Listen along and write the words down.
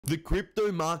The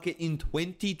crypto market in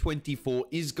 2024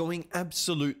 is going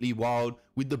absolutely wild.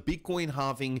 With the Bitcoin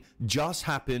halving just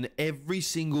happened, every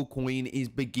single coin is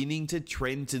beginning to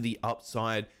trend to the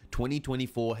upside.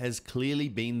 2024 has clearly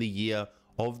been the year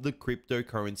of the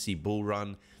cryptocurrency bull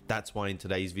run. That's why in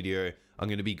today's video, I'm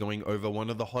going to be going over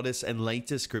one of the hottest and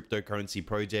latest cryptocurrency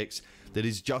projects that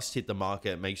has just hit the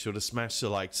market. Make sure to smash the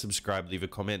like, subscribe, leave a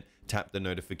comment, tap the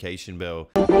notification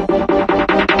bell.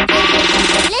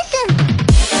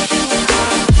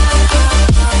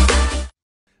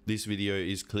 This video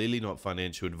is clearly not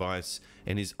financial advice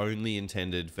and is only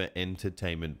intended for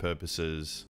entertainment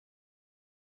purposes.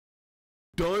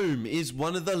 Dome is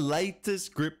one of the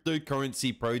latest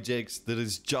cryptocurrency projects that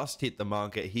has just hit the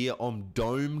market here on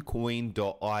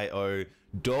domecoin.io.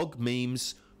 Doge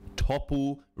Memes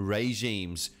Topple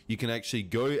Regimes. You can actually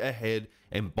go ahead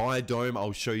and buy Dome.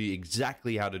 I'll show you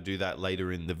exactly how to do that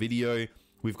later in the video.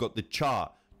 We've got the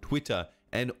chart, Twitter,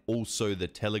 and also the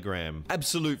Telegram.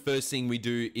 Absolute first thing we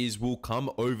do is we'll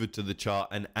come over to the chart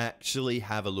and actually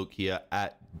have a look here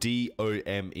at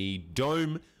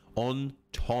Dome on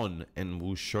TON, and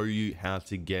we'll show you how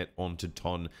to get onto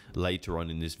TON later on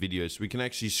in this video. So we can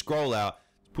actually scroll out,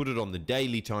 put it on the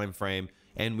daily time frame,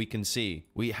 and we can see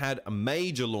we had a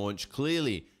major launch,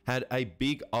 clearly had a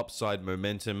big upside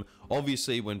momentum.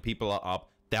 Obviously, when people are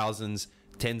up thousands,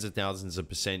 tens of thousands of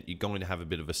percent, you're going to have a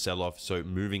bit of a sell-off, so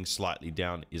moving slightly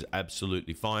down is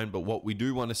absolutely fine. But what we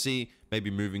do want to see, maybe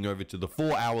moving over to the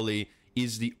 4-hourly,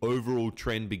 is the overall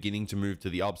trend beginning to move to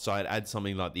the upside. Add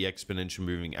something like the exponential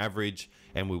moving average,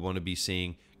 and we want to be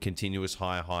seeing continuous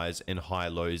higher highs and high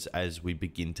lows as we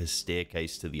begin to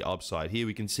staircase to the upside. Here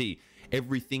we can see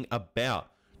everything about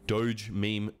Doge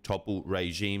Meme Topple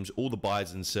Regimes, all the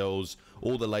buys and sells,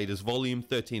 all the latest volume,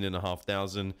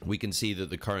 13,500. We can see that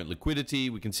the current liquidity,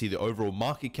 we can see the overall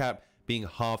market cap being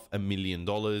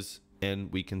 $500,000,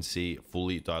 and we can see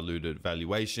fully diluted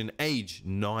valuation. Age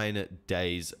 9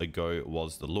 days ago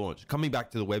was the launch. Coming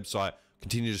back to the website,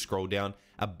 continue to scroll down.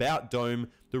 About Dome,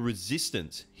 the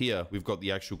resistance. Here we've got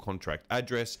the actual contract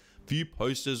address. Few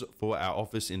posters for our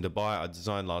office in Dubai I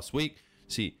designed last week.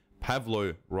 See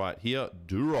Pavlo right here.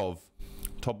 Durov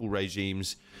Topple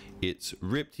Regimes. It's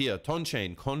ripped here. TON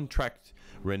chain contract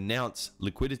renounce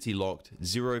liquidity locked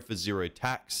 0 for 0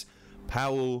 tax.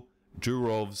 Powell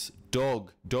Durov's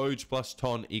Doge plus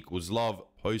TON equals love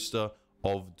poster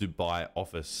of Dubai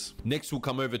office. Next we'll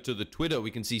come over to the Twitter. We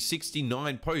can see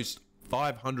 69 posts,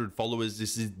 500 followers.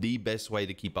 This is the best way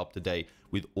to keep up to date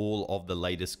with all of the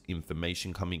latest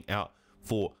information coming out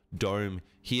for Dome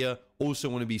here. Also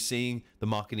want to be seeing the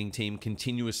marketing team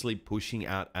continuously pushing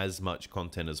out as much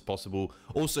content as possible.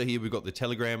 Also here we've got the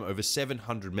Telegram, over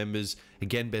 700 members.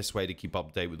 Again, best way to keep up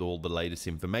to date with all the latest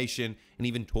information and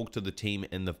even talk to the team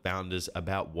and the founders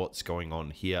about what's going on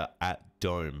here at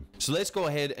Dome. So let's go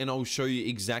ahead and I'll show you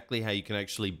exactly how you can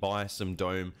actually buy some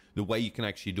Dome. The way you can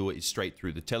actually do it is straight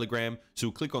through the Telegram. So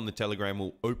we'll click on the Telegram,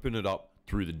 we'll open it up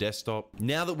through the desktop.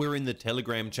 Now that we're in the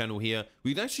Telegram channel here,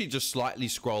 we can actually just slightly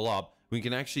scroll up. We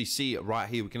can actually see it right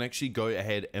here. We can actually go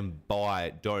ahead and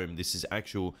buy Dome. This is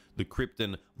the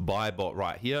Krypton buy bot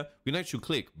right here. We can actually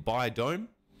click buy Dome.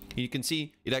 And you can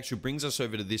see it actually brings us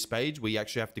over to this page where you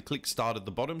actually have to click start at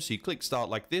the bottom. So you click start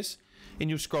like this and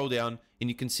you'll scroll down and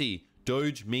you can see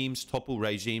Doge Memes Topple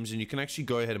Regimes, and you can actually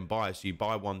go ahead and buy. So you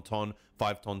buy 1 ton,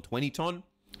 5 ton, 20 ton.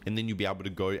 And then you'll be able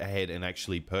to go ahead and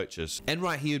actually purchase. And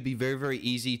right here, it'd be very, very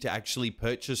easy to actually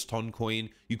purchase TON coin.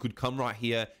 You could come right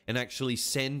here and actually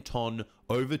send TON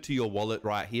over to your wallet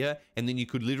right here. And then you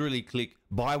could literally click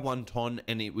buy 1 TON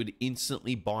and it would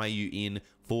instantly buy you in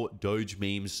for Doge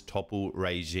Memes Topple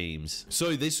Regimes.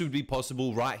 So this would be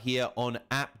possible right here on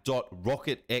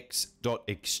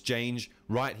app.rocketx.exchange.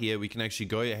 Right here, we can actually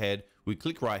go ahead. We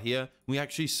click right here. We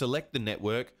actually select the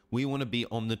network. We want to be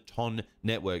on the TON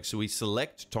network. So we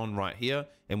select TON right here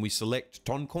and we select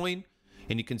TON coin.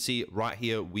 And you can see right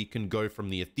here, we can go from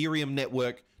the Ethereum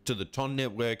network to the TON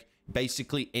network,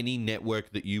 basically any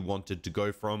network that you wanted to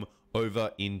go from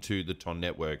over into the TON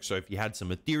network. So if you had some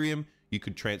Ethereum, you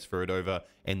could transfer it over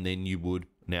and then you would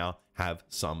now have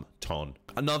some TON.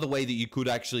 Another way that you could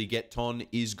actually get TON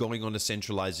is going on a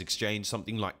centralized exchange,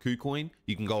 something like KuCoin.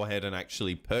 You can go ahead and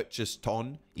actually purchase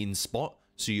TON in spot.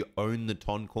 So you own the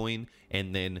TON coin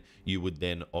and then you would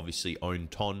then obviously own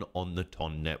TON on the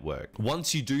TON network.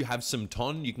 Once you do have some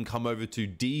TON, you can come over to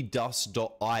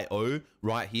ddust.io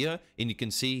right here. And you can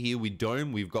see here with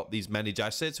Dome, we've got these managed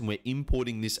assets and we're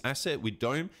importing this asset with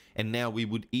Dome. And now we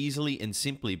would easily and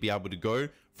simply be able to go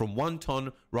from 1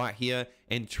 ton right here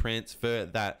and transfer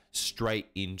that straight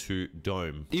into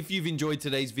Dome. If you've enjoyed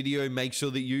today's video, make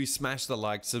sure that you smash the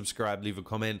like, subscribe, leave a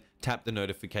comment, tap the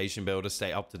notification bell to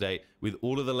stay up to date with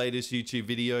all of the latest YouTube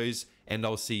videos, and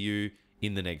I'll see you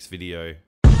in the next video.